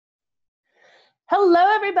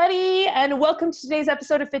Hello, everybody, and welcome to today's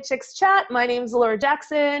episode of Fit Chicks Chat. My name is Laura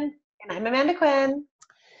Jackson. And I'm Amanda Quinn.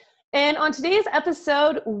 And on today's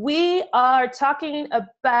episode, we are talking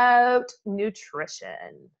about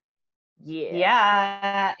nutrition.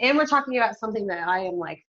 Yeah. And we're talking about something that I am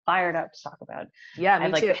like fired up to talk about. Yeah,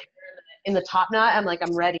 me too. In the top knot,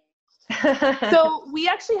 I'm ready. So we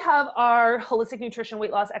actually have our Holistic Nutrition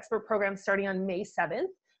Weight Loss Expert Program starting on May 7th.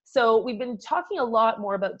 So we've been talking a lot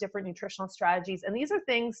more about different nutritional strategies, and these are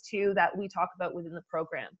things too that we talk about within the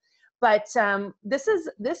program. But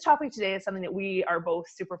this topic today is something that we are both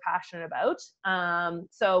super passionate about.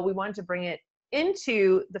 So we wanted to bring it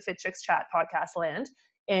into the Fit Chicks Chat podcast land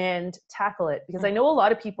and tackle it, because I know a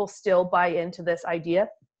lot of people still buy into this idea,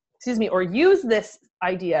 or use this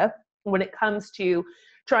idea when it comes to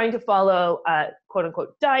trying to follow a quote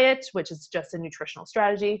unquote diet, which is just a nutritional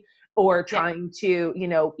strategy, or trying to,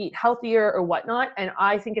 eat healthier or whatnot. And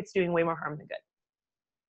I think it's doing way more harm than good.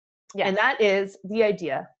 Yeah. And that is the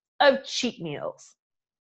idea of cheat meals.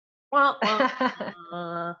 Well,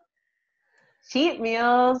 cheat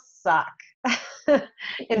meals suck.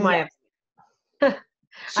 In my opinion.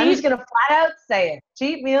 I'm just going to flat out say it.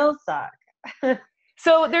 Cheat meals suck.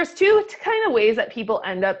 So there's two kind of ways that people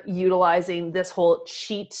end up utilizing this whole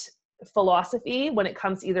cheat philosophy when it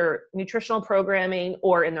comes to either nutritional programming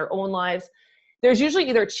or in their own lives. There's usually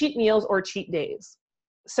either cheat meals or cheat days.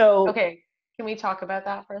 So okay, can we talk about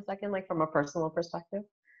that for a second, like from a personal perspective?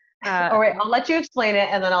 Wait, I'll let you explain it,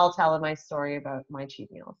 and then I'll tell my story about my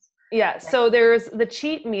cheat meals. Yeah, so there's the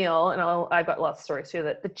cheat meal, and I've got lots of stories too.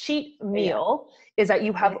 That the cheat meal is that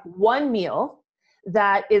you have one meal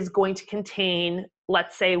that is going to contain,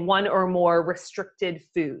 let's say, one or more restricted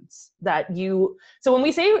foods that you, so when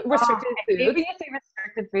we say restricted foods. Maybe you say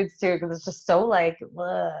restricted foods too, because it's just so like,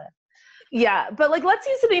 ugh. Yeah, but like, let's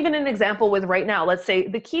use it even an example with right now, let's say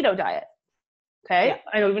the keto diet. Okay. Yeah.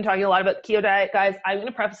 I know we've been talking a lot about the keto diet, guys. I'm going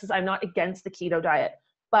to preface this. I'm not against the keto diet,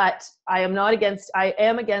 but I am against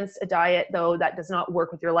a diet though that does not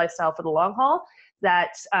work with your lifestyle for the long haul,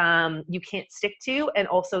 that you can't stick to, and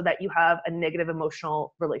also that you have a negative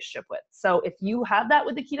emotional relationship with. So if you have that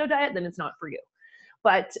with the keto diet, then it's not for you.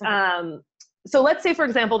 But so let's say, for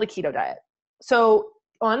example, the keto diet. So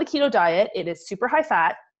on the keto diet, it is super high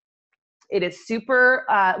fat. It is super,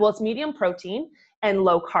 it's medium protein and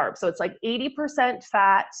low carb. So it's like 80%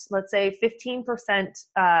 fat, let's say 15%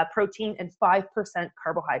 protein and 5%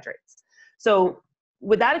 carbohydrates. So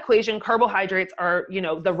with that equation, carbohydrates are,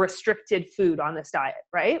 the restricted food on this diet,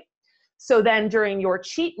 right? So then during your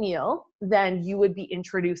cheat meal, then you would be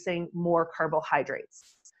introducing more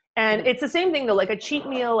carbohydrates. And it's the same thing though, like a cheat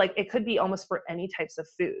meal, like it could be almost for any types of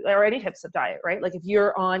food or any types of diet, right? Like if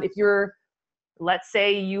you're, let's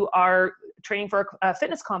say you are training for a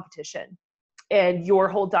fitness competition, and your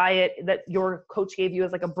whole diet that your coach gave you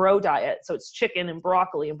is like a bro diet. So it's chicken and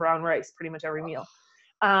broccoli and brown rice, pretty much every meal.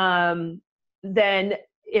 Then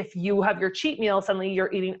if you have your cheat meal, suddenly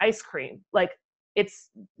you're eating ice cream. Like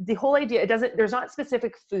it's the whole idea. There's not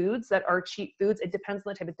specific foods that are cheat foods. It depends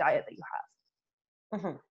on the type of diet that you have.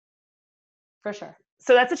 Mm-hmm. For sure.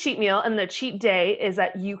 So that's a cheat meal. And the cheat day is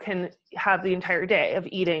that you can have the entire day of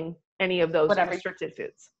eating any of those restricted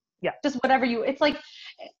foods. Yeah. Just whatever it's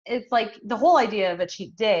like the whole idea of a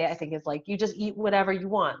cheat day, I think, is like you just eat whatever you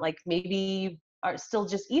want. Like maybe you are still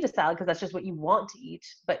just eat a salad because that's just what you want to eat.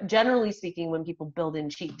 But generally speaking, when people build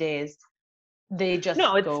in cheat days, they just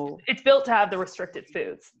it's built to have the restricted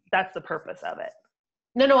foods. That's the purpose of it.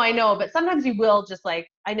 No, I know. But sometimes you will just like,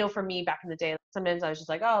 I know for me back in the day, sometimes I was just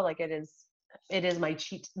like, oh, like it is my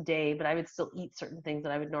cheat day, but I would still eat certain things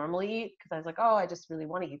that I would normally eat because I was like, oh, I just really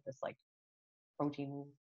want to eat this like protein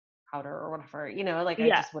powder or whatever, I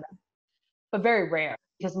just would, but very rare,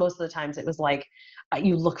 because most of the times it was like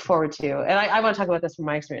you look forward to, and I want to talk about this from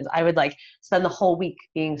my experience. I would like spend the whole week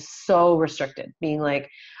being so restricted, being like,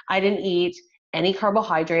 I didn't eat any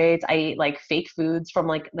carbohydrates. I ate like fake foods from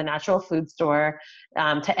like the natural food store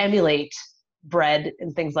to emulate bread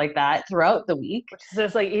and things like that throughout the week. Which is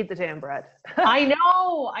just like, eat the damn bread. I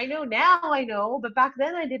know now I know, but back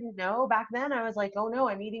then I didn't know. Back then I was like, oh no,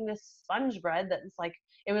 I'm eating this sponge bread that's like,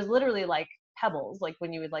 it was literally like pebbles. Like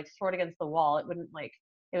when you would like throw it against the wall, it would like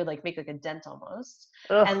make like a dent almost.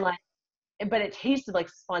 Ugh. And like, but it tasted like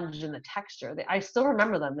sponge in the texture. I still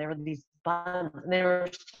remember them. They were these buns, and they were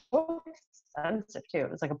so expensive too.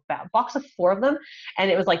 It was like a box of 4 of them,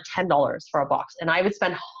 and it was like $10 for a box. And I would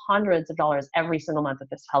spend hundreds of dollars every single month at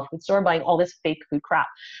this health food store buying all this fake food crap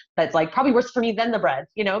that's like probably worse for me than the bread,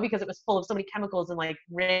 because it was full of so many chemicals and like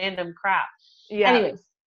random crap. Yeah. Anyways,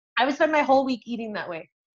 I would spend my whole week eating that way,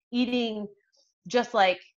 eating just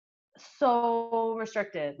like so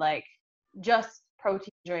restricted, like just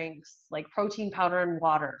protein drinks, like protein powder and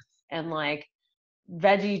water, and like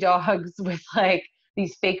veggie dogs with like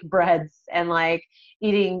these fake breads, and like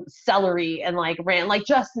eating celery, and like like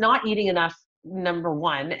just not eating enough, number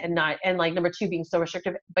one, and not, and like number two, being so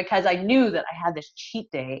restrictive because I knew that I had this cheat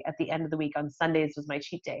day at the end of the week. On Sundays was my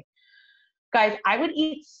cheat day. Guys, I would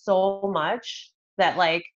eat so much that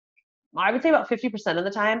like I would say about 50% of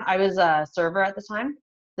the time, I was a server at the time.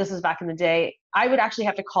 This was back in the day. I would actually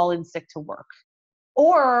have to call in sick to work.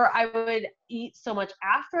 Or I would eat so much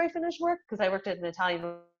after I finished work because I worked at an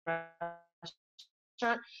Italian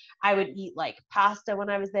restaurant. I would eat like pasta when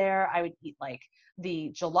I was there. I would eat like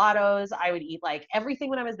the gelatos. I would eat like everything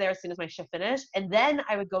when I was there as soon as my shift finished. And then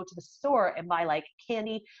I would go to the store and buy like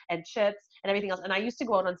candy and chips and everything else. And I used to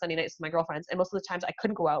go out on Sunday nights with my girlfriends. And most of the times I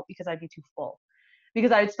couldn't go out because I'd be too full,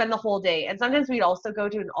 because I would spend the whole day. And sometimes we'd also go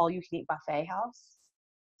to an all-you-can-eat buffet house,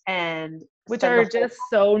 and which are just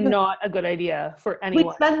so not a good idea for anyone.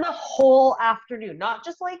 We'd spend the whole afternoon, not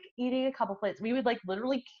just like eating a couple plates. We would like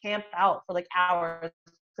literally camp out for like hours,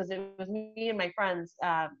 because it was me and my friends,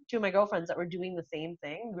 two of my girlfriends, that were doing the same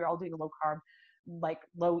thing. We were all doing a low carb, like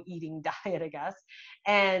low eating diet, I guess.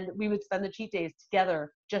 And we would spend the cheat days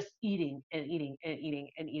together, just eating and eating and eating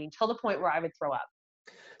and eating, till the point where I would throw up.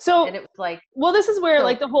 So, and it was like, well, this is where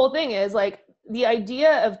like the whole thing is, like the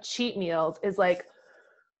idea of cheat meals is like,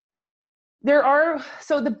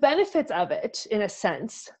 so the benefits of it, in a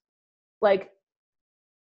sense, like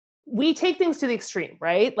we take things to the extreme,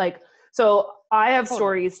 right? Like, so I have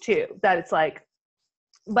stories too that it's like,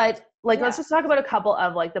 but like, let's just talk about a couple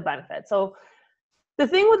of like the benefits. So the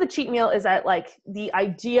thing with the cheat meal is that like the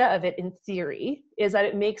idea of it in theory is that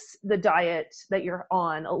it makes the diet that you're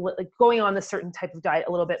on, like going on this certain type of diet,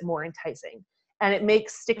 a little bit more enticing, and it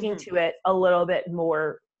makes sticking to it a little bit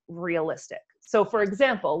more realistic. So for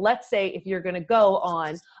example, let's say if you're going to go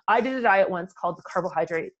on, I did a diet once called the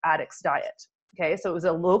Carbohydrate Addicts Diet. Okay. So it was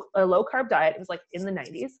a low carb diet. It was like in the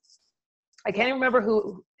 90s. I can't even remember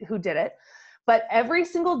who did it, but every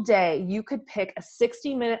single day you could pick a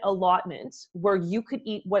 60-minute allotment where you could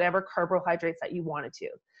eat whatever carbohydrates that you wanted to.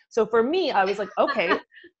 So for me, I was like, okay,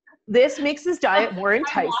 this makes this diet more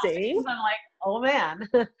enticing. I'm like, oh man.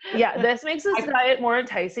 Yeah, this makes this diet more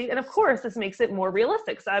enticing. And of course, this makes it more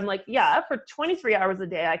realistic. So I'm like, yeah, for 23 hours a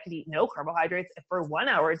day, I could eat no carbohydrates. If for 1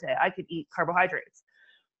 hour a day, I could eat carbohydrates.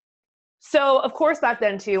 So of course, back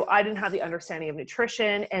then too, I didn't have the understanding of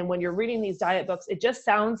nutrition. And when you're reading these diet books, it just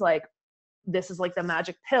sounds like this is like the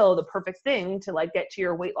magic pill, the perfect thing to like get to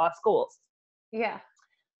your weight loss goals. Yeah.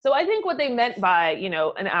 So I think what they meant by,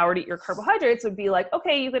 an hour to eat your carbohydrates would be like,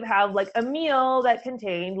 okay, you could have like a meal that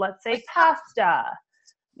contained, let's say, pasta,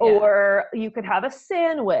 or you could have a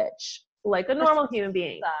sandwich like a normal human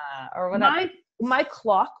being. Or whatever. My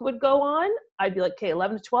clock would go on. I'd be like, okay,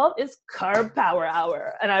 11 to 12 is carb power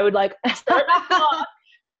hour. And I would like start my clock.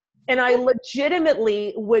 And I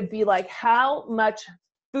legitimately would be like, how much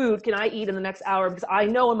food can I eat in the next hour? Because I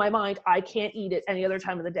know in my mind, I can't eat it any other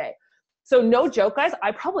time of the day. So no joke, guys,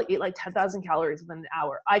 I probably ate like 10,000 calories within an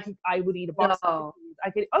hour. I would eat a box. The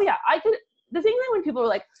thing that when people are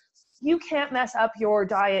like, you can't mess up your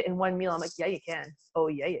diet in one meal. I'm like, yeah, you can. Oh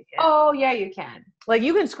yeah, you can. Oh yeah, you can. Like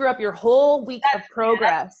you can screw up your whole week of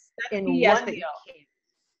progress in one meal.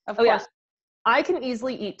 Of course. Yeah. I can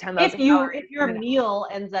easily eat 10,000 calories. If your meal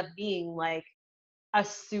ends up being like a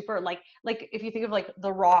super, like if you think of like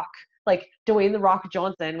The Rock, like Dwayne "The Rock"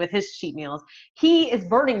 Johnson with his cheat meals, he is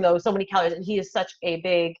burning those so many calories, and he is such a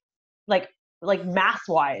big, like mass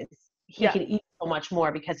wise, he can eat so much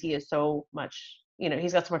more because he is so much,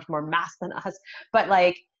 he's got so much more mass than us. But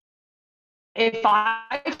like, if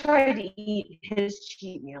I tried to eat his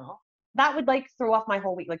cheat meal, that would like throw off my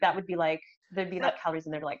whole week. Like that would be like, there'd be like calories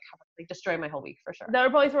in there to like destroy my whole week for sure. That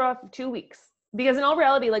would probably throw off 2 weeks, because in all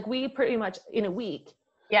reality, like we pretty much in a week.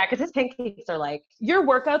 Yeah, because his pancakes are like, your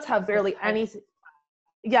workouts have barely anything.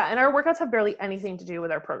 Yeah, and our workouts have barely anything to do with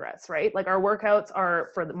our progress, right? Like our workouts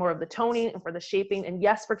are for more of the toning and for the shaping, and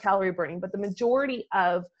yes, for calorie burning, but the majority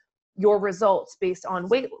of your results based on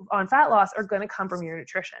fat loss are going to come from your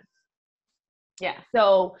nutrition. Yeah.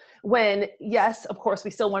 So yes, of course,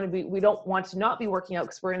 we don't want to not be working out,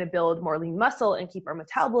 because we're going to build more lean muscle and keep our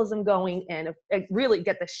metabolism going and really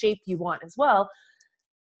get the shape you want as well.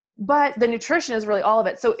 But the nutrition is really all of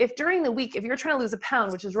it. So if during the week, if you're trying to lose a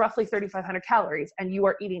pound, which is roughly 3,500 calories, and you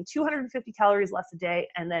are eating 250 calories less a day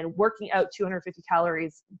and then working out 250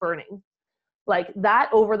 calories burning, like that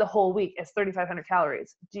over the whole week is 3,500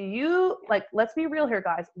 calories. Let's be real here,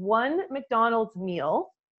 guys. One McDonald's meal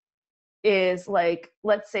is like,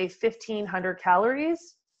 let's say 1,500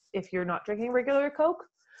 calories if you're not drinking regular Coke.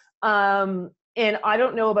 And I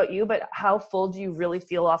don't know about you, but how full do you really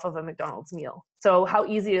feel off of a McDonald's meal? So how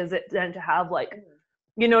easy is it then to have like,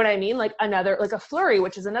 you know what I mean? Like another, like a flurry,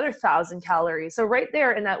 which is another 1,000 calories. So right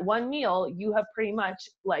there in that one meal, you have pretty much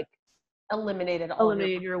like eliminated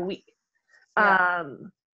your week. Yeah.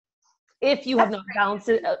 If you have not balanced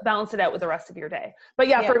it out with the rest of your day. But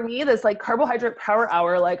yeah, for me, this like carbohydrate power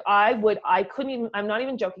hour, like I couldn't even, I'm not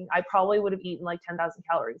even joking. I probably would have eaten like 10,000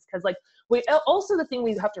 calories. Cause like also the thing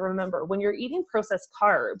we have to remember when you're eating processed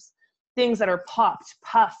carbs, things that are popped,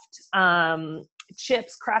 puffed,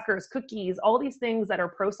 chips, crackers, cookies, all these things that are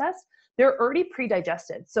processed, they're already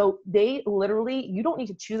pre-digested. So they literally, you don't need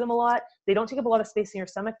to chew them a lot. They don't take up a lot of space in your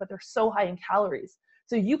stomach, but they're so high in calories.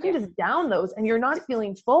 So you can just down those and you're not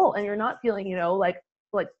feeling full and you're not feeling, you know, like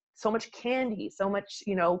so much candy, so much,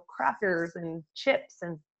 you know, crackers and chips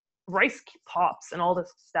and rice pops and all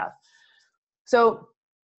this stuff. So,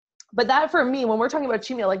 but that for me, when we're talking about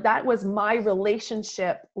cheat meal, like that was my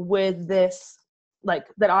relationship with this, like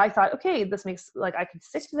that I thought, okay, this makes like, I could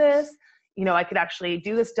stick to this, you know, I could actually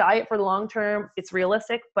do this diet for the long term. It's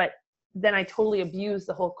realistic, but then I totally abused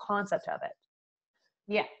the whole concept of it.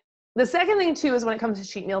 Yeah. The second thing too is when it comes to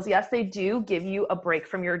cheat meals, yes, they do give you a break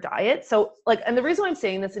from your diet. So like, and the reason why I'm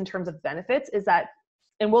saying this in terms of benefits is that,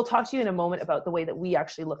 and we'll talk to you in a moment about the way that we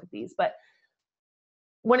actually look at these, but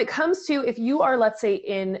when it comes to, if you are, let's say,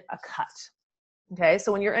 in a cut, okay,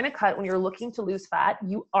 so when you're in a cut, when you're looking to lose fat,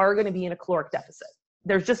 you are going to be in a caloric deficit.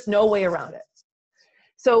 There's just no way around it.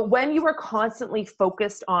 So when you are constantly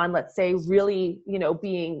focused on, let's say, really, you know,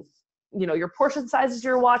 being, you know, your portion sizes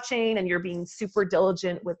you're watching and you're being super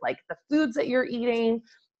diligent with like the foods that you're eating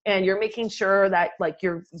and you're making sure that like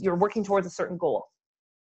you're working towards a certain goal.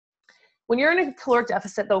 When you're in a caloric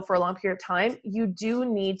deficit though, for a long period of time, you do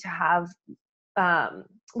need to have,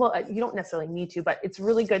 well, you don't necessarily need to, but it's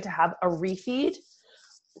really good to have a refeed,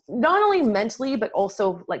 not only mentally, but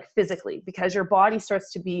also like physically, because your body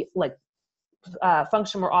starts to be like,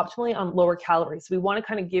 function more optimally on lower calories. So we want to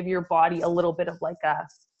kind of give your body a little bit of like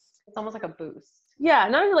it's almost like a boost. Yeah,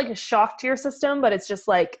 not really like a shock to your system, but it's just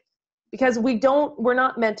like, because we're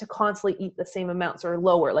not meant to constantly eat the same amounts or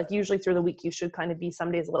lower. Like usually through the week, you should kind of be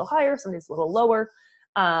some days a little higher, some days a little lower.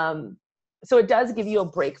 So it does give you a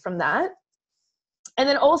break from that. And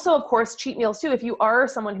then also, of course, cheat meals too. If you are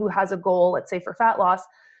someone who has a goal, let's say for fat loss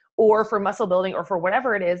or for muscle building or for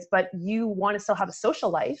whatever it is, but you want to still have a social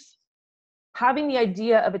life, having the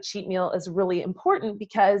idea of a cheat meal is really important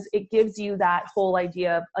because it gives you that whole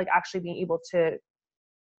idea of like actually being able to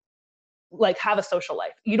like have a social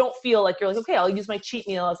life. You don't feel like you're like, okay, I'll use my cheat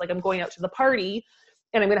meal as like I'm going out to the party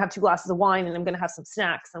and I'm going to have 2 glasses of wine and I'm going to have some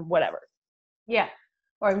snacks and whatever. Yeah.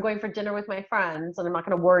 Or I'm going for dinner with my friends and I'm not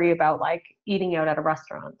going to worry about like eating out at a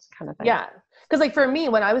restaurant kind of thing. Yeah. Cause like for me,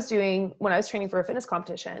 when I was training for a fitness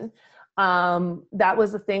competition, that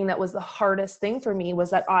was the thing that was the hardest thing for me,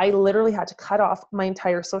 was that I literally had to cut off my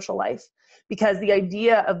entire social life, because the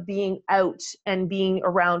idea of being out and being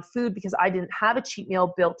around food, because I didn't have a cheat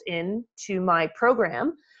meal built in to my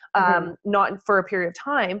program, not for a period of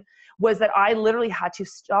time, was that I literally had to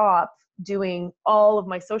stop doing all of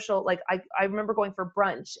my social, like I remember going for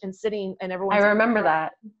brunch and sitting and everyone. I remember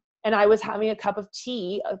that. And I was having a cup of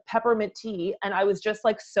tea, a peppermint tea, and I was just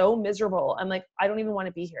like so miserable. I'm like, I don't even want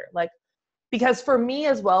to be here. Like, because for me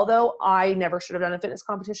as well, though, I never should have done a fitness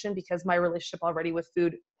competition because my relationship already with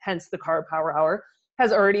food, hence the Carb Power Hour,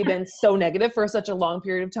 has already been so negative for such a long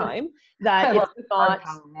period of time that it's not,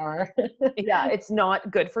 yeah, it's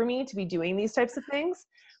not good for me to be doing these types of things.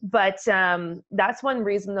 But that's one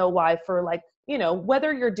reason though why, for like, you know,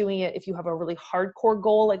 whether you're doing it, if you have a really hardcore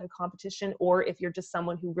goal, like a competition, or if you're just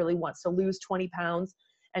someone who really wants to lose 20 pounds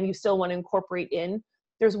and you still want to incorporate in,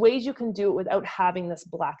 there's ways you can do it without having this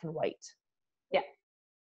black and white. Yeah,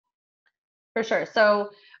 for sure.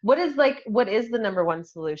 So what is the number one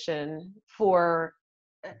solution for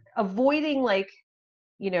avoiding like,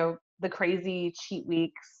 you know, the crazy cheat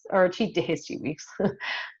weeks or cheat days, cheat weeks?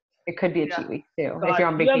 It could be a cheat week too. God, if you're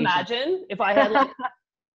on vacation. Can you imagine if I had like,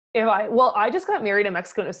 I just got married in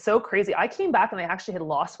Mexico and it was so crazy. I came back and I actually had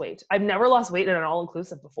lost weight. I've never lost weight in an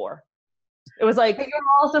all-inclusive before. It was like, but you're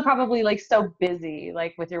also probably like so busy,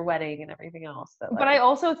 like with your wedding and everything else. That, like, but I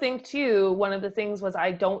also think too, one of the things was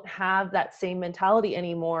I don't have that same mentality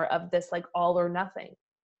anymore of this like all or nothing.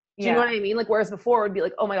 Do you know what I mean? Like, whereas before it would be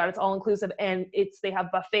like, oh my God, it's all inclusive and they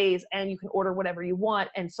have buffets and you can order whatever you want.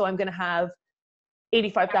 And so I'm going to have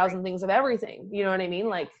 85,000 things of everything. You know what I mean?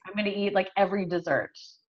 Like, I'm going to eat like every dessert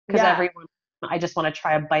because everyone, I just want to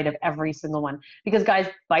try a bite of every single one, because guys,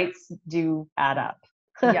 bites do add up.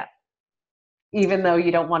 Yeah. Even though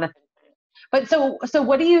you don't want to. But so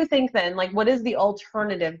what do you think then? Like, what is the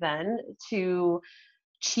alternative then to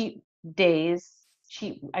cheat days?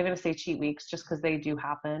 I'm going to say cheat weeks just because they do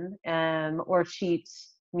happen, or cheat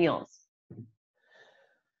meals.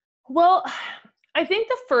 Well, I think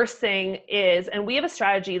the first thing is, and we have a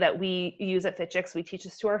strategy that we use at FitChicks, we teach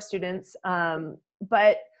this to our students.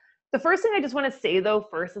 But the first thing I just want to say though,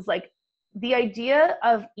 first is like the idea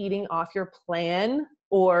of eating off your plan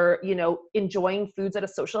or, you know, enjoying foods at a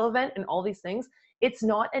social event and all these things, it's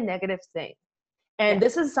not a negative thing. And Yeah.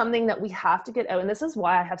 this is something that we have to get out. And this is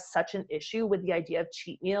why I have such an issue with the idea of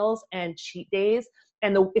cheat meals and cheat days.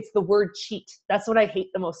 And it's the word cheat. That's what I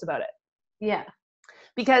hate the most about it. Yeah.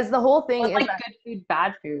 Because the whole thing Well, is like that, good food,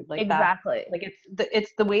 bad food, like exactly. that. Like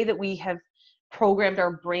it's the way that we have programmed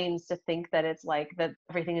our brains to think that it's like that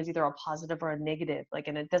everything is either a positive or a negative. Like,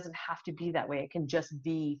 and it doesn't have to be that way. It can just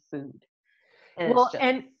be food. And Well, it's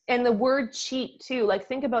just and the word cheat too, like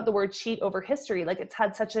think about the word cheat over history. Like it's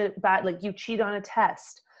had such a bad, like you cheat on a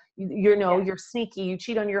test, you know, yeah. you're sneaky, you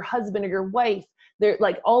cheat on your husband or your wife. They're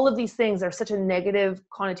like all of these things are such a negative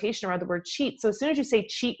connotation around the word cheat. So as soon as you say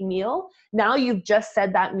cheat meal, now you've just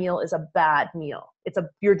said that meal is a bad meal.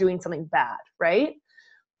 You're doing something bad, right?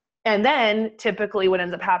 And then typically what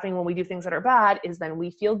ends up happening when we do things that are bad is then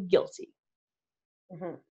we feel guilty,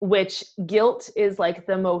 Mm-hmm. which guilt is like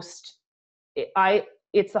the most,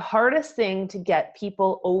 it's the hardest thing to get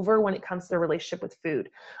people over when it comes to their relationship with food.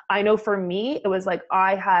 I know for me, it was like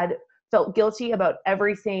I had felt guilty about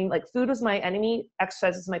everything. Like food was my enemy,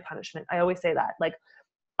 exercise was my punishment. I always say that. Like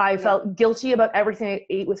I felt guilty about everything I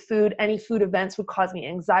ate with food. Any food events would cause me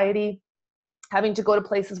anxiety. Having to go to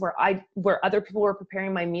places where other people were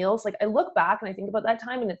preparing my meals. Like I look back and I think about that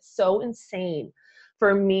time and it's so insane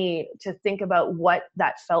for me to think about what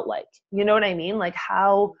that felt like. You know what I mean? Like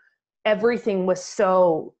how everything was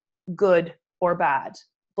so good or bad,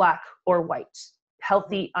 black or white,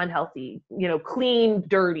 healthy, unhealthy, you know, clean,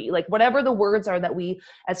 dirty, like whatever the words are that we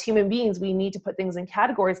as human beings, we need to put things in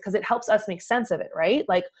categories because it helps us make sense of it, right?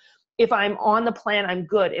 Like if I'm on the plan, I'm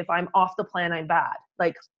good. If I'm off the plan, I'm bad.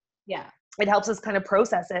 Like, Yeah. it helps us kind of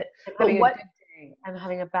process it. I'm But having what, a good day. I'm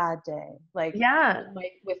having a bad day. Like yeah.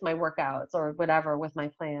 with my workouts or whatever, with my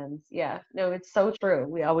plans. Yeah. No, it's so true.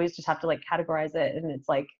 We always just have to like categorize it, and it's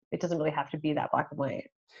like it doesn't really have to be that black and white.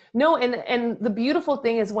 No, and the beautiful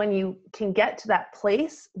thing is when you can get to that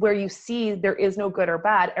place where you see there is no good or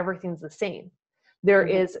bad, everything's the same. There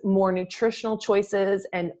is more nutritional choices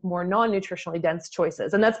and more non-nutritionally dense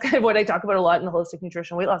choices. And that's kind of what I talk about a lot in the Holistic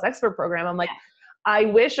Nutrition Weight Loss Expert Program. I'm like, I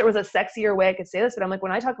wish there was a sexier way I could say this, but I'm like,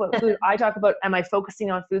 when I talk about food, I talk about, am I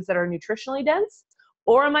focusing on foods that are nutritionally dense?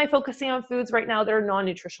 Or am I focusing on foods right now that are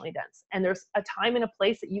non-nutritionally dense? And there's a time and a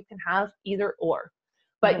place that you can have either or.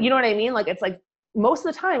 But you know what I mean? Like, it's like most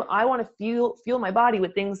of the time I want to fuel my body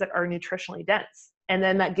with things that are nutritionally dense. And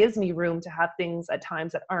then that gives me room to have things at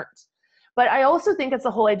times that aren't. But I also think it's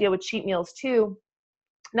the whole idea with cheat meals too.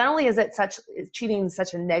 Not only is cheating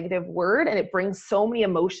such a negative word, and it brings so many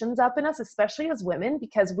emotions up in us, especially as women,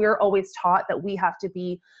 because we're always taught that we have to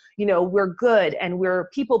be, you know, we're good and we're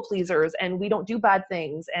people pleasers and we don't do bad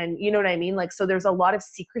things. And you know what I mean? Like, so there's a lot of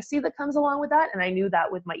secrecy that comes along with that. And I knew that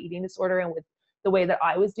with my eating disorder and with the way that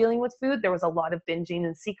I was dealing with food, there was a lot of binging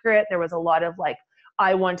in secret. There was a lot of like,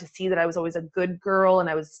 I wanted to see that I was always a good girl and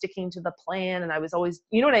I was sticking to the plan. And I was always,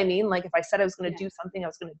 you know what I mean? Like if I said I was going to do something, I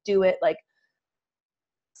was going to do it. Like,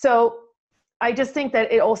 so I just think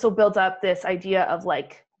that it also builds up this idea of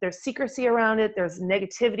like, there's secrecy around it, there's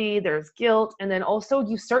negativity, there's guilt, and then also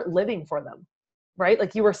you start living for them, right?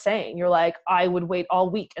 Like you were saying, you're like, I would wait all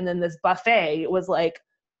week. And then this buffet, it was like,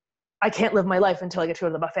 I can't live my life until I get to go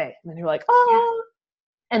to the buffet. And then you're like, oh.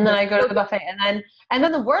 And then I go to the buffet. And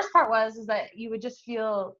then the worst part is that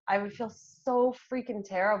I would feel so freaking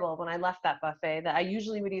terrible when I left that buffet that I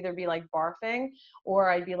usually would either be like barfing or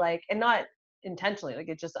I'd be like, and not intentionally, like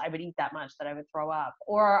I would eat that much that I would throw up,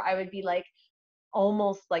 or I would be like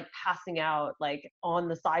almost like passing out like on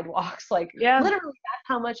the sidewalks, like literally that's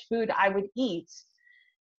how much food I would eat.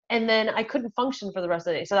 And then I couldn't function for the rest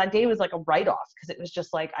of the day. So that day was like a write-off because it was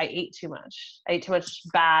just like I ate too much. I ate too much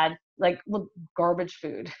bad, like garbage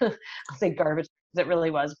food. I'll say garbage because it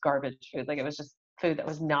really was garbage food. Like it was just food that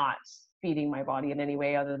was not feeding my body in any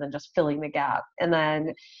way other than just filling the gap. And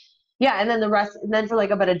then and then for like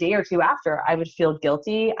about a day or two after, I would feel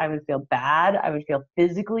guilty. I would feel bad. I would feel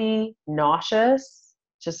physically nauseous.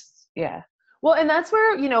 Just, yeah. Well, and that's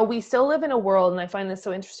where, you know, we still live in a world, and I find this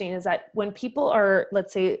so interesting, is that when people are,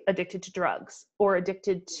 let's say, addicted to drugs or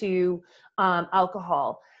addicted to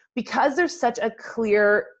alcohol, because there's such a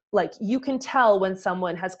clear, like, you can tell when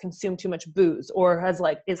someone has consumed too much booze or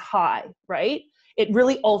is high, right? it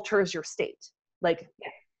really alters your state. Like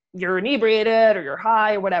you're inebriated or you're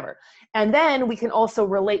high or whatever. And then we can also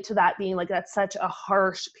relate to that being like, that's such a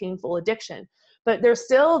harsh, painful addiction. But there's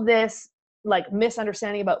still this like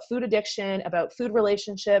misunderstanding about food addiction, about food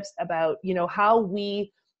relationships, about, you know, how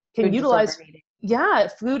we can Food utilize, disorder eating. yeah,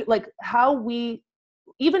 food, like how we,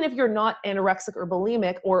 even if you're not anorexic or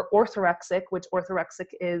bulimic or orthorexic, which orthorexic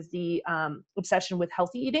is the obsession with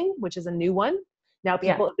healthy eating, which is a new one. Now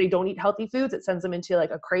people, if they don't eat healthy foods, it sends them into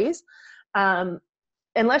like a craze.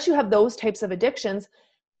 Unless you have those types of addictions,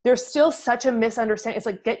 there's still such a misunderstanding. It's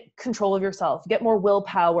like, get control of yourself, get more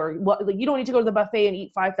willpower. Like, you don't need to go to the buffet and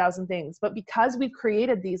eat 5,000 things. But because we've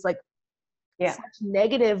created these like such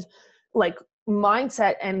negative like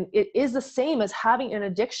mindset, and it is the same as having an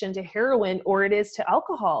addiction to heroin or it is to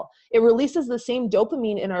alcohol. It releases the same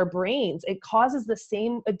dopamine in our brains. It causes the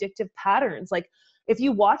same addictive patterns. Like if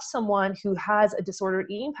you watch someone who has a disordered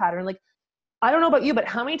eating pattern, like, I don't know about you, but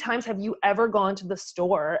how many times have you ever gone to the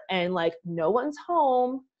store and like no one's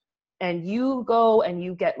home and you go and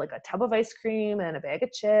you get like a tub of ice cream and a bag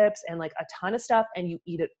of chips and like a ton of stuff and you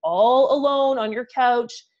eat it all alone on your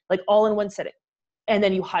couch, like all in one sitting. And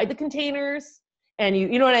then you hide the containers and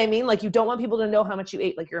you know what I mean? Like you don't want people to know how much you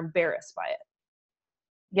ate, like you're embarrassed by it.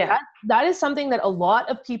 Yeah. That is something that a lot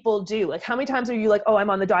of people do. Like how many times are you like, oh, I'm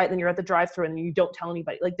on the diet, and then you're at the drive-thru and you don't tell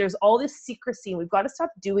anybody. Like there's all this secrecy and we've got to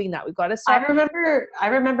stop doing that. We've got to stop. I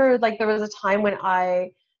remember like there was a time when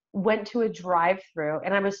I went to a drive-thru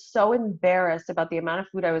and I was so embarrassed about the amount of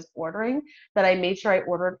food I was ordering that I made sure I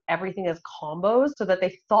ordered everything as combos so that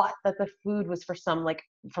they thought that the food was for like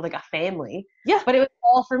a family. Yeah. But it was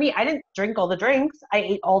all for me. I didn't drink all the drinks. I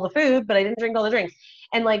ate all the food, but I didn't drink all the drinks.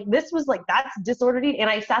 And like this was like, that's disordered eating. And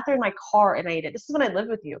I sat there in my car and I ate it. This is when I lived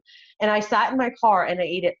with you. And I sat in my car and I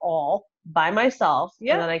ate it all by myself.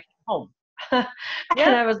 Yeah. And then I came home. And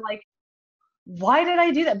I was like, why did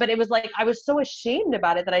I do that? But it was like, I was so ashamed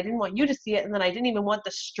about it that I didn't want you to see it. And then I didn't even want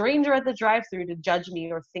the stranger at the drive-thru to judge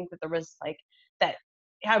me or think that there was like that.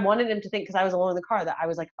 I wanted him to think, because I was alone in the car, that I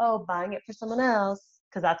was like, oh, buying it for someone else.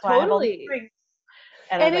 Because that's why I have all these drinks.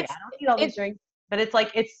 And I was like, I don't eat all these drinks. But it's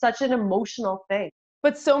like, it's such an emotional thing.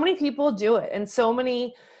 But so many people do it. And so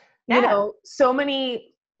many, you know,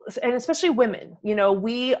 and especially women, you know,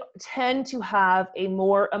 we tend to have a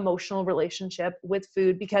more emotional relationship with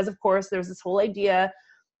food because, of course, there's this whole idea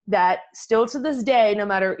that still to this day, no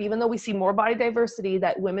matter, even though we see more body diversity,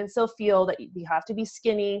 that women still feel that you have to be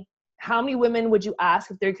skinny. How many women would you ask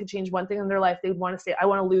if they could change one thing in their life? They'd want to say, I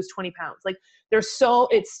want to lose 20 pounds. Like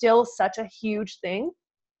it's still such a huge thing.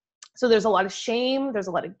 So there's a lot of shame, there's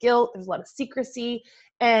a lot of guilt, there's a lot of secrecy.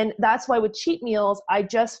 And that's why with cheat meals, I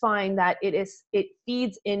just find that it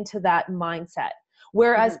feeds into that mindset.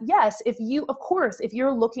 Whereas, yes, if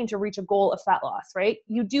you're looking to reach a goal of fat loss, right,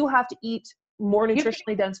 you do have to eat more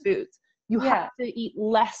nutritionally dense foods. You have to eat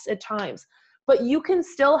less at times, but you can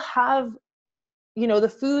still have, you know, the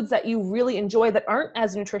foods that you really enjoy that aren't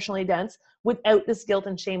as nutritionally dense without this guilt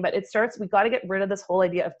and shame. But we got to get rid of this whole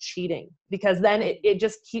idea of cheating, because then it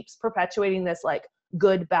just keeps perpetuating this like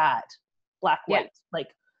good, bad, black, white.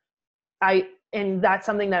 And that's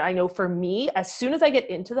something that I know for me, as soon as I get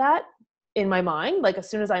into that in my mind, like as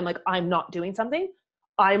soon as I'm like, I'm not doing something,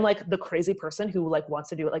 I'm like the crazy person who like wants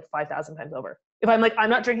to do it like 5,000 times over. If I'm like, I'm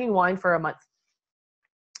not drinking wine for a month.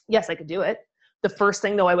 Yes, I could do it. The first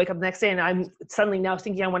thing though, I wake up the next day and I'm suddenly now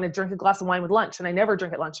thinking I want to drink a glass of wine with lunch, and I never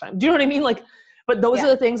drink at lunchtime. Do you know what I mean? Like, but those are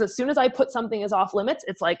the things, as soon as I put something as off limits,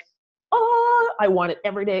 it's like, oh, I want it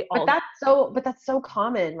every day. But that's so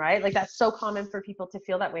common, right? Like that's so common for people to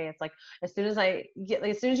feel that way. It's like, as soon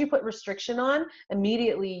as you put restriction on,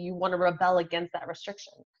 immediately you want to rebel against that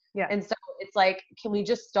restriction. Yeah. And so it's like, can we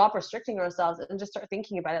just stop restricting ourselves and just start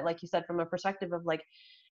thinking about it, like you said, from a perspective of like,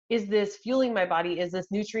 is this fueling my body? Is this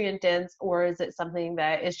nutrient dense? Or is it something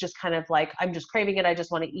that is just kind of like, I'm just craving it, I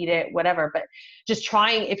just want to eat it, whatever. But just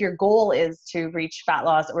trying, if your goal is to reach fat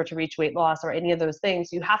loss or to reach weight loss or any of those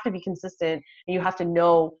things, you have to be consistent and you have to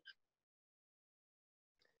know.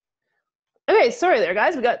 Okay, sorry there,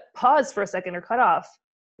 guys. We got paused for a second or cut off.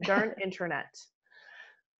 Darn internet.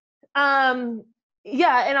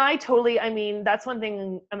 Yeah, and I mean, that's one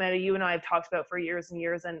thing, Amanda, you and I have talked about for years and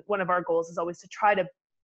years. And one of our goals is always to try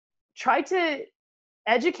to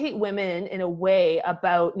educate women in a way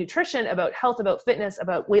about nutrition, about health, about fitness,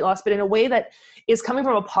 about weight loss, but in a way that is coming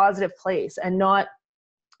from a positive place and not,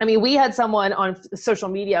 I mean, we had someone on social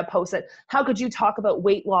media post it, how could you talk about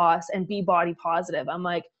weight loss and be body positive? I'm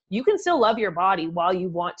like, you can still love your body while you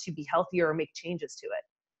want to be healthier or make changes to it.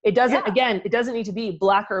 It doesn't, again, it doesn't need to be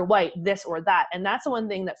black or white, this or that. And that's the one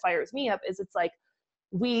thing that fires me up is it's like,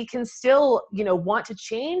 we can still, you know, want to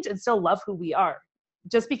change and still love who we are.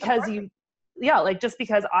 Just because just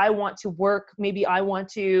because I want to work, maybe I want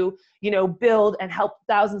to, you know, build and help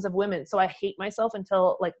thousands of women. So I hate myself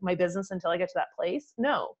until like my business, until I get to that place.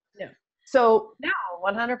 No. No. So No,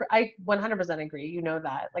 100, I 100% agree. You know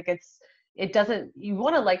that. Like it doesn't, you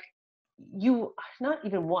want to like, you not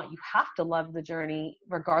even want, you have to love the journey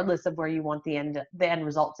regardless of where you want the end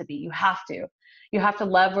result to be. You have to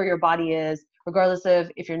love where your body is, regardless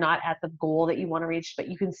of if you're not at the goal that you want to reach, but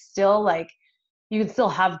you can still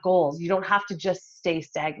have goals. You don't have to just stay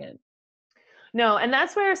stagnant. no, and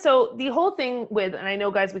that's where, so the whole thing with, and I know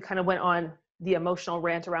guys, we kind of went on the emotional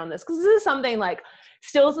rant around this, because this is something like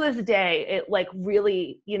still to this day, it like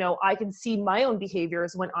really, you know, I can see my own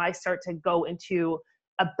behaviors when I start to go into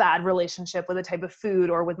a bad relationship with a type of food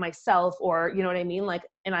or with myself, or, you know what I mean? Like,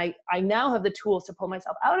 and I now have the tools to pull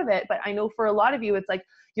myself out of it. But I know for a lot of you, it's like,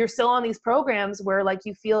 you're still on these programs where like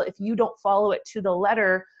you feel if you don't follow it to the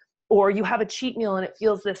letter, or you have a cheat meal and it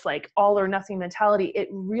feels this like all or nothing mentality, it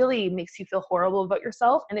really makes you feel horrible about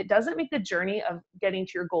yourself. And it doesn't make the journey of getting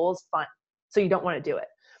to your goals fun. So you don't want to do it.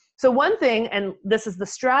 So one thing, and this is the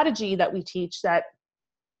strategy that we teach that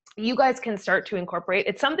you guys can start to incorporate.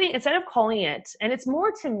 It's something, instead of calling it, and it's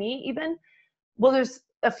more to me even, well, there's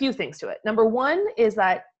a few things to it. Number one is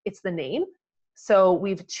that it's the name. So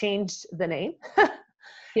we've changed the name.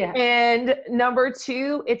 Yeah. And number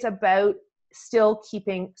two, it's about still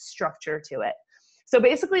keeping structure to it. So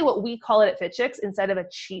basically what we call it at Fit Chicks, instead of a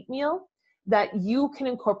cheat meal, that you can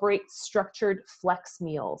incorporate structured flex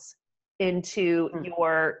meals into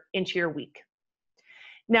your week.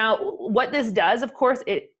 Now, what this does, of course,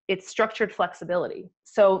 it's structured flexibility.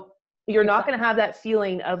 So you're not going to have that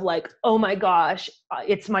feeling of like, oh my gosh,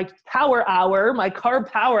 it's my power hour, my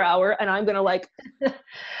carb power hour, and I'm going to like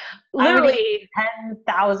literally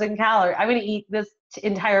 10,000 calories. I'm going to eat this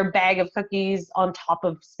entire bag of cookies on top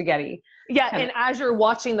of spaghetti. Yeah. And as you're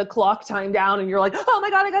watching the clock time down and you're like, oh my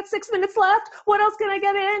God, I got 6 minutes left. What else can I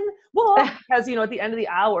get in? Well, because, you know, at the end of the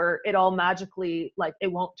hour, it all magically, like, it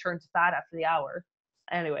won't turn to fat after the hour.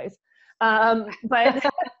 Anyways. But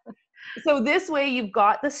so this way you've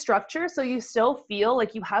got the structure. So you still feel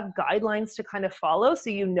like you have guidelines to kind of follow. So,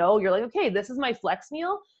 you know, you're like, okay, this is my flex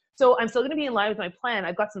meal. So I'm still going to be in line with my plan.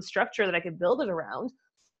 I've got some structure that I could build it around.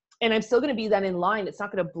 And I'm still going to be then in line. It's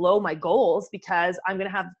not going to blow my goals because I'm going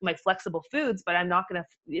to have my flexible foods, but it's not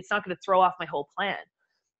going to throw off my whole plan.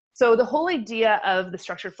 So the whole idea of the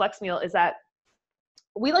structured flex meal is that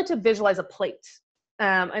we like to visualize a plate.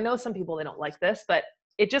 I know some people, they don't like this, but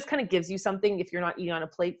it just kind of gives you something if you're not eating on a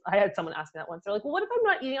plate. I had someone ask me that once. They're like, well, what if I'm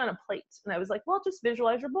not eating on a plate? And I was like, well, just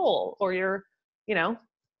visualize your bowl or your, you know,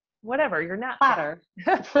 whatever, your napkin. Platter.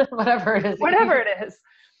 Whatever it is. Whatever it is.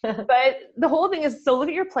 But the whole thing is, so look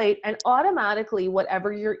at your plate and automatically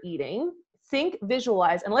whatever you're eating, think,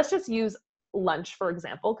 visualize, and let's just use lunch, for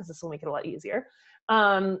example, because this will make it a lot easier.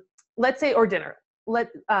 Let's say, or dinner.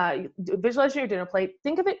 Visualize your dinner plate.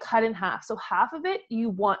 Think of it cut in half. So half of it you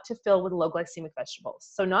want to fill with low glycemic vegetables.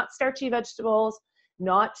 So not starchy vegetables,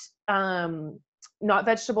 not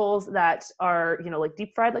vegetables that are, you know, like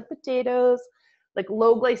deep fried, like potatoes, like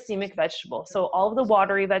low glycemic vegetables. So all of the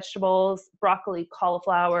watery vegetables, broccoli,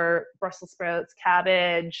 cauliflower, Brussels sprouts,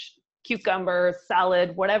 cabbage, cucumber,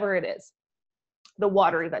 salad, whatever it is, the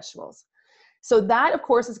watery vegetables. So that, of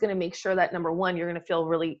course, is going to make sure that, number one, you're going to feel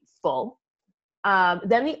really full.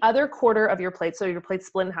 Then the other quarter of your plate, so your plate's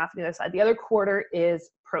split in half on the other side, the other quarter is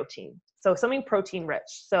protein. So something protein rich.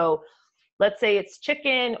 So let's say it's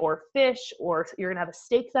chicken or fish, or you're going to have a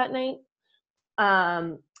steak that night.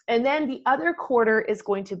 And then the other quarter is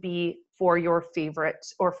going to be for your favorite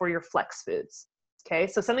or for your flex foods. Okay.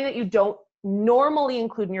 So something that you don't normally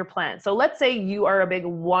include in your plan. So let's say you are a big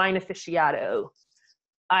wine aficionado.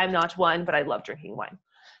 I'm not one, but I love drinking wine.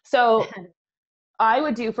 So I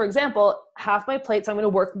would do, for example, half my plate. So I'm going to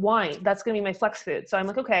work wine. That's going to be my flex food. So I'm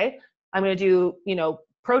like, okay, I'm going to do, you know,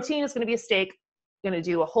 protein is going to be a steak. I'm going to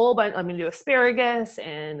do a whole bunch. I'm going to do asparagus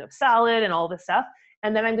and a salad and all this stuff.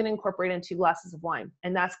 And then I'm going to incorporate in 2 glasses of wine.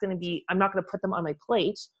 And that's going to be, I'm not going to put them on my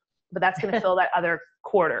plate, but that's going to fill that other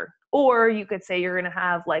quarter. Or you could say you're going to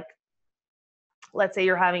have, like, let's say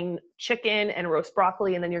you're having chicken and roast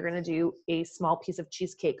broccoli, and then you're going to do a small piece of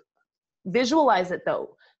cheesecake. Visualize it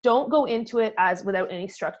though. Don't go into it as without any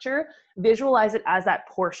structure. Visualize it as that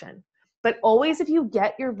portion. But always, if you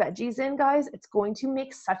get your veggies in, guys, it's going to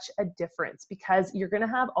make such a difference because you're going to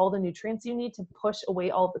have all the nutrients you need to push away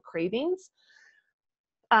all the cravings.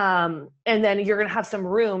 And then you're going to have some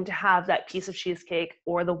room to have that piece of cheesecake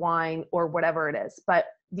or the wine or whatever it is. But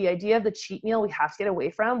the idea of the cheat meal, we have to get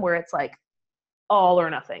away from, where it's like all or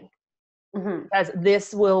nothing. Mhm. Because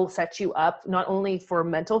this will set you up not only for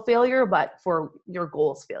mental failure, but for your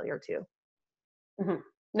goals failure too. Mhm.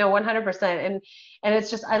 No, 100%. And it's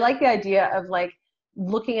just, I like the idea of like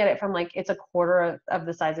looking at it from like it's a quarter of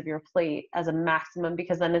the size of your plate as a maximum,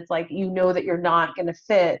 because then it's like you know that you're not going to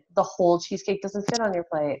fit the whole cheesecake, doesn't fit on your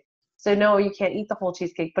plate. So no, you can't eat the whole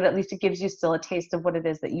cheesecake, but at least it gives you still a taste of what it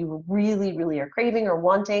is that you really, really are craving or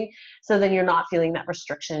wanting. So then you're not feeling that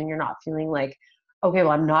restriction. You're not feeling like, okay,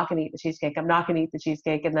 well, I'm not going to eat the cheesecake. I'm not going to eat the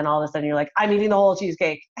cheesecake. And then all of a sudden you're like, I'm eating the whole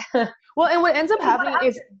cheesecake. Well, and what ends up What happening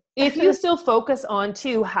is if you still focus on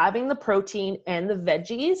to having the protein and the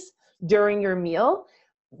veggies during your meal,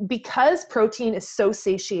 because protein is so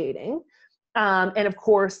satiating, and of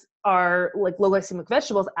course our like low glycemic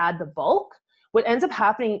vegetables add the bulk, what ends up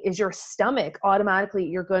happening is your stomach automatically,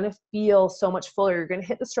 you're going to feel so much fuller. You're going to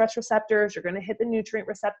hit the stretch receptors, you're going to hit the nutrient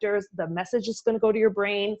receptors, the message is going to go to your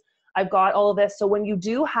brain, I've got all of this. So when you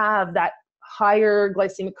do have that higher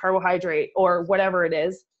glycemic carbohydrate or whatever it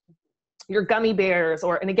is, your gummy bears,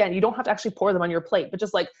 or, and again, you don't have to actually pour them on your plate, but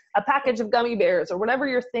just like a package of gummy bears or whatever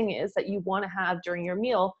your thing is that you want to have during your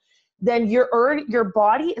meal, then your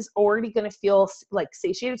body is already going to feel like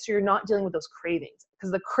satiated. So you're not dealing with those cravings,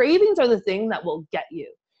 because the cravings are the thing that will get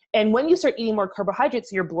you. And when you start eating more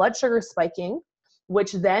carbohydrates, your blood sugar is spiking,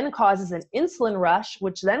 which then causes an insulin rush,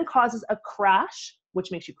 which then causes a crash,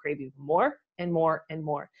 which makes you crave even more and more and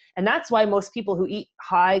more. And that's why most people who eat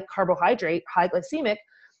high carbohydrate, high glycemic,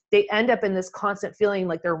 they end up in this constant feeling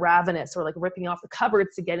like they're ravenous or like ripping off the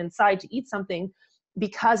cupboards to get inside to eat something,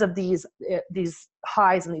 because of these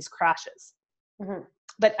highs and these crashes. Mhm.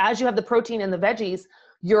 But as you have the protein and the veggies,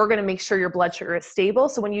 you're going to make sure your blood sugar is stable.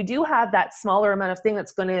 So when you do have that smaller amount of thing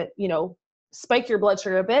that's going to, spike your blood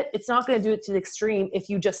sugar a bit, it's not going to do it to the extreme if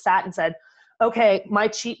you just sat and said, okay, my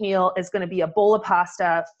cheat meal is going to be a bowl of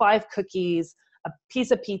pasta, 5 cookies, a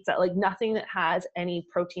piece of pizza, like nothing that has any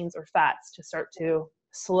proteins or fats to start to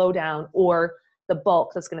slow down, or the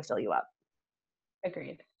bulk that's going to fill you up.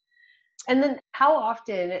 Agreed. And then how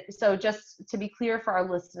often, so just to be clear for our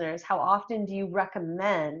listeners, how often do you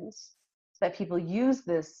recommend that people use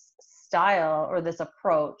this style or this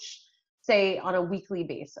approach, say on a weekly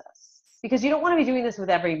basis? Because you don't want to be doing this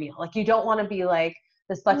with every meal. Like you don't want to be like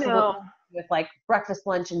this flexible No. with like breakfast,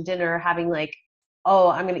 lunch, and dinner, having like, oh,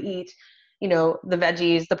 I'm going to eat, the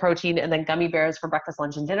veggies, the protein, and then gummy bears for breakfast,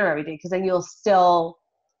 lunch, and dinner every day. Because then you'll still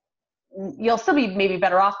be maybe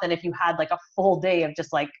better off than if you had like a full day of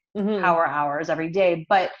just like Mm-hmm. power hours every day.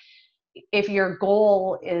 But if your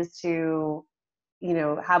goal is to,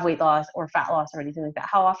 have weight loss or fat loss or anything like that,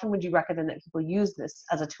 how often would you recommend that people use this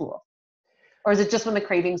as a tool? Or is it just when the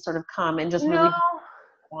cravings sort of come and just No,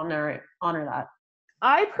 really honor that?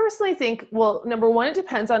 I personally think, well, number one, it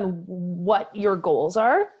depends on what your goals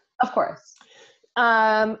are. Of course.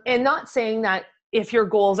 And not saying that if your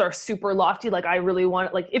goals are super lofty, like I really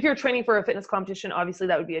want, like if you're training for a fitness competition, obviously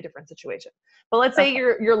that would be a different situation. But let's say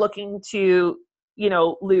Okay. you're looking to,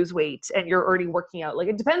 lose weight and you're already working out. Like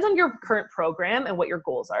it depends on your current program and what your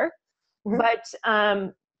goals are. Mhm. But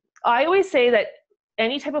I always say that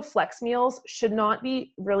any type of flex meals should not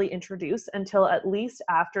be really introduced until at least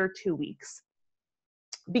after 2 weeks,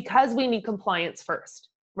 because we need compliance first,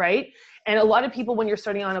 right? And a lot of people, when you're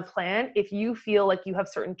starting on a plan, if you feel like you have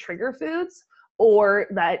certain trigger foods, or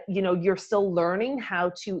that, you're still learning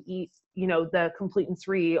how to eat, the complete and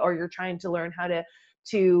 3, or you're trying to learn how to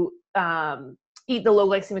eat the low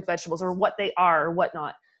glycemic vegetables or what they are or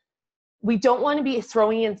whatnot, we don't want to be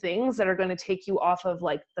throwing in things that are going to take you off of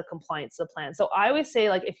like the compliance of the plan. So I always say,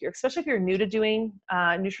 like, especially if you're new to doing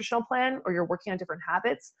a nutritional plan or you're working on different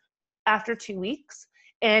habits, after 2 weeks,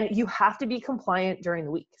 and you have to be compliant during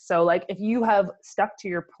the week. So like if you have stuck to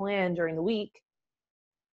your plan during the week,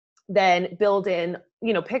 then build in,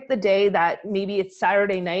 pick the day that maybe it's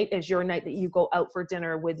Saturday night is your night that you go out for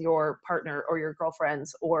dinner with your partner or your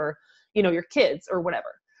girlfriends or, your kids or whatever.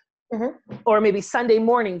 Mm-hmm. Or maybe Sunday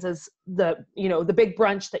mornings is the big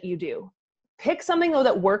brunch that you do. Pick something though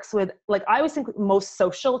that works with, like I always think most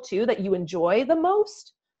social too, that you enjoy the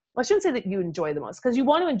most. Well, I shouldn't say that you enjoy the most, because you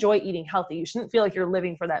want to enjoy eating healthy. You shouldn't feel like you're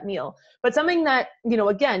living for that meal, but something that,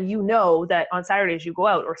 again, that on Saturdays you go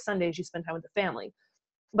out or Sundays you spend time with the family.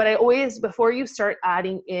 But I always, before you start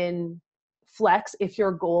adding in flex, if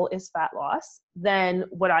your goal is fat loss, then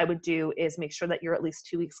what I would do is make sure that you're at least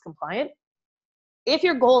 2 weeks compliant. If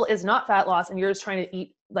your goal is not fat loss and you're just trying to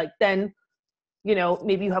eat, like, then,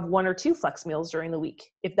 maybe you have 1 or 2 flex meals during the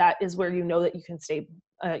week, if that is where that you can stay,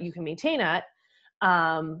 you can maintain at.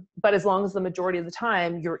 But as long as the majority of the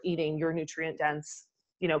time you're eating your nutrient dense,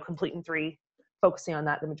 complete and 3, focusing on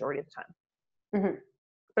that the majority of the time. Mm-hmm.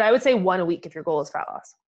 But I would say 1 a week if your goal is fat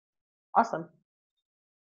loss. Awesome.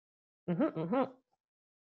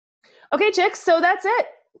 Okay, chicks. So that's it.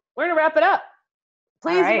 We're going to wrap it up.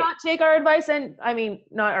 Please do not take our advice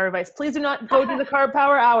not our advice. Please do not go to the Carb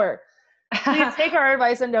Power Hour. Please take our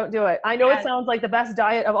advice and don't do it. I know it sounds like the best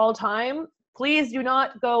diet of all time. Please do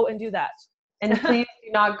not go and do that. And please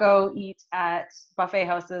do not go eat at buffet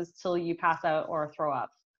houses till you pass out or throw up.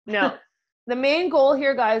 No. The main goal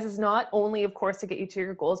here, guys, is not only, of course, to get you to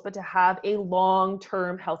your goals, but to have a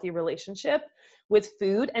long-term healthy relationship with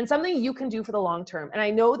food and something you can do for the long term. And I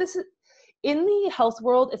know this is, in the health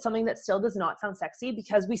world, it's something that still does not sound sexy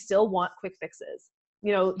because we still want quick fixes.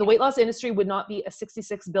 You know, the weight loss industry would not be a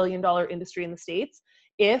 $66 billion industry in the States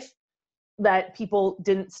if that people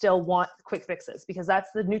didn't still want quick fixes, because that's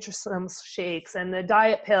the Nutrislim shakes and the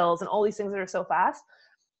diet pills and all these things that are so fast.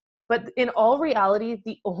 But in all reality,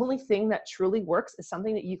 the only thing that truly works is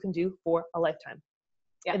something that you can do for a lifetime.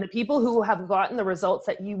 Yeah. And the people who have gotten the results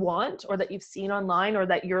that you want, or that you've seen online, or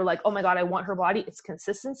that you're like, oh my God, I want her body, it's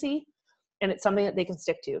consistency. And it's something that they can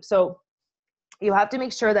stick to. So you have to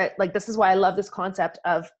make sure that, like, this is why I love this concept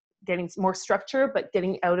of getting more structure, but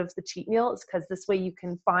getting out of the cheat meals, because this way you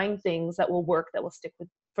can find things that will work, that will stick with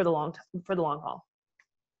for the long haul.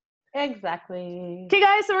 Exactly. Okay,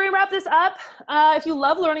 guys, so we're gonna wrap this up. If you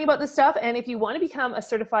love learning about this stuff, and if you want to become a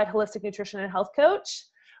certified holistic nutrition and health coach,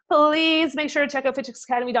 please make sure to check out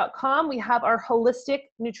fitchixacademy.com. We have our holistic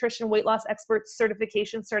nutrition weight loss expert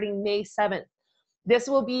certification starting May 7th. This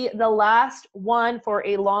will be the last one for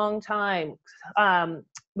a long time.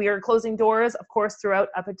 We are closing doors, of course, throughout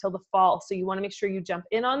up until the fall. So you want to make sure you jump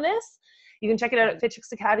in on this. You can check it out at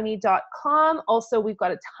fitchixacademy.com. Also, we've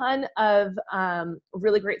got a ton of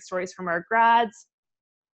really great stories from our grads.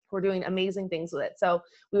 We're doing amazing things with it. So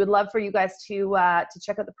we would love for you guys to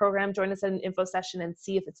check out the program, join us at an info session, and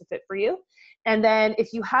see if it's a fit for you. And then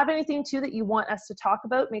if you have anything too that you want us to talk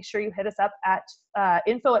about, make sure you hit us up at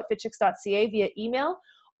info@fitchix.ca via email,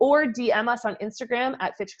 or DM us on Instagram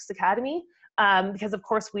at fitchixacademy, because of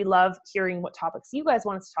course we love hearing what topics you guys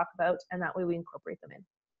want us to talk about, and that way we incorporate them in.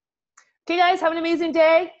 Okay, guys, have an amazing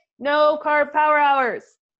day. No carb power hours.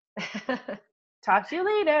 Talk to you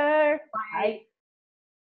later. Bye.